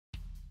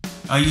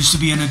I used to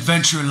be an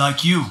adventurer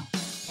like you.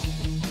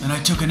 Then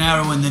I took an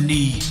arrow in the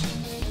knee.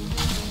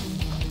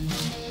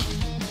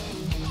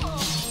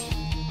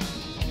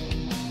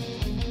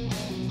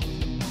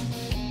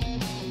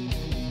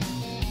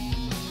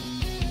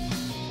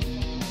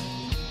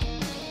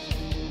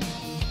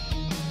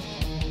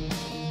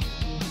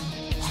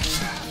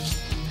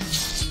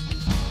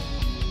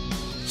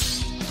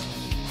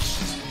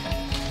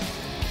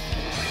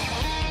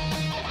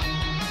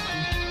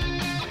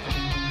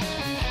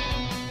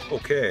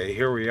 Okay,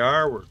 here we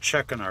are. We're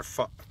checking our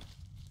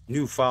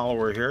new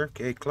follower here.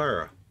 Okay,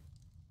 Clara.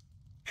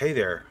 Hey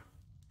there.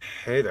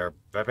 Hey there,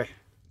 baby.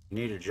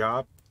 Need a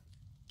job?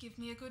 Give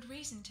me a good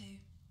reason to.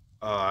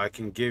 I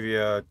can give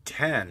you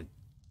 10.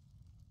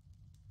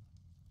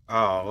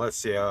 Oh, let's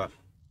see.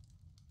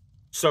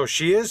 So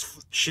she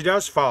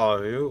does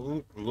follow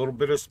you. A little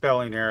bit of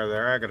spelling error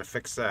there. I gotta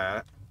fix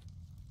that.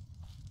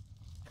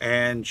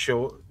 And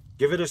she'll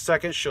give it a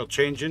second. She'll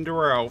change into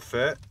her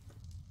outfit.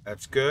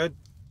 That's good.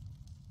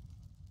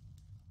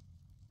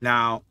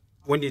 Now,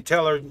 when you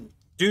tell her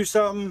do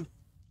something,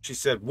 she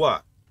said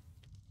what?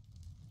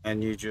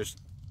 And you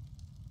just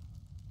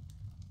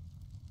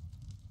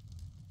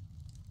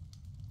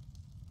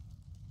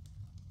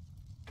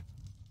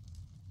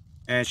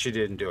and she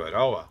didn't do it.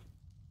 Oh well.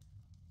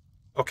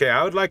 Okay,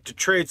 I would like to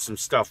trade some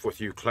stuff with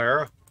you,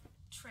 Clara.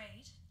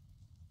 Trade?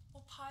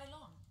 Or pile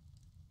on?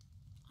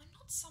 I'm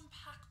not some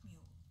pack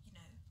mule, you know.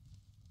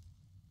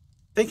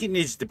 I think it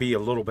needs to be a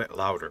little bit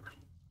louder.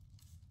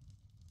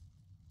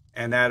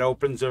 And that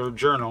opens her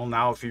journal.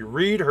 Now, if you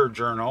read her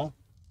journal,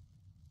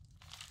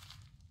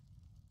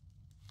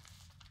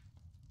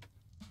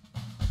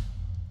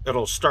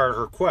 it'll start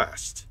her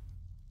quest.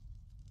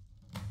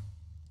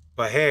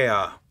 But hey,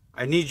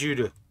 I need you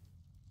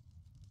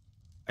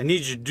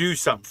to do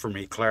something for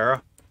me,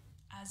 Clara.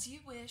 As you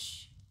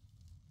wish.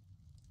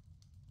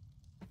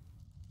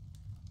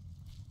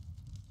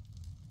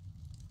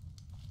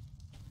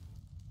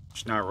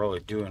 She's not really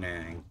doing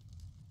anything.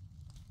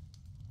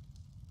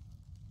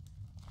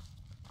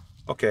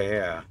 Okay,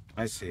 yeah,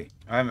 I see.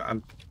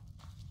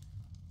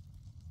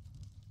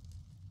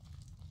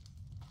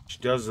 She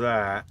does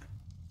that.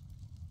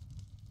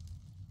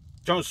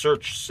 Don't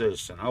search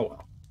citizen. Oh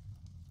well.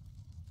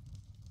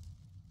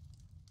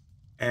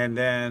 And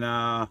then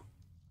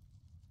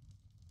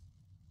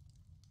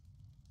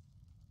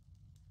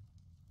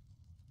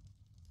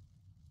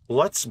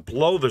let's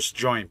blow this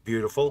joint,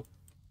 beautiful.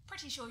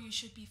 Pretty sure you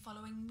should be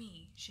following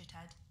me,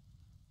 shithead.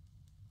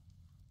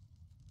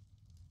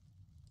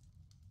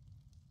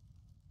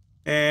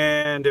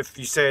 And if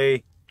you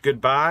say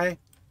goodbye.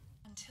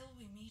 Until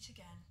we meet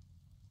again.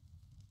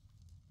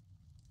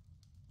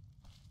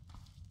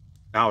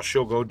 Now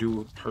she'll go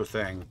do her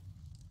thing.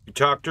 You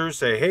talk to her,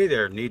 say, hey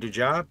there, need a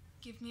job?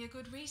 Give me a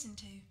good reason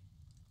to.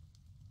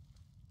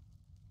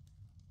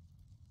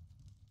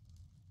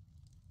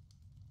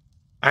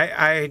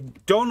 I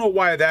don't know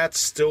why that's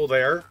still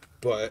there,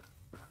 but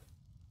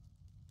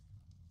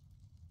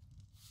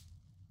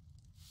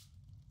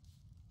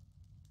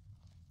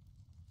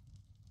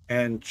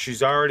and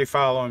she's already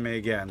following me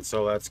again,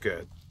 so that's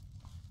good.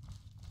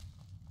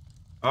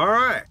 All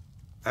right,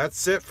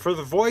 that's it for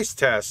the voice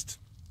test.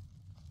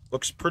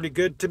 Looks pretty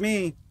good to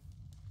me.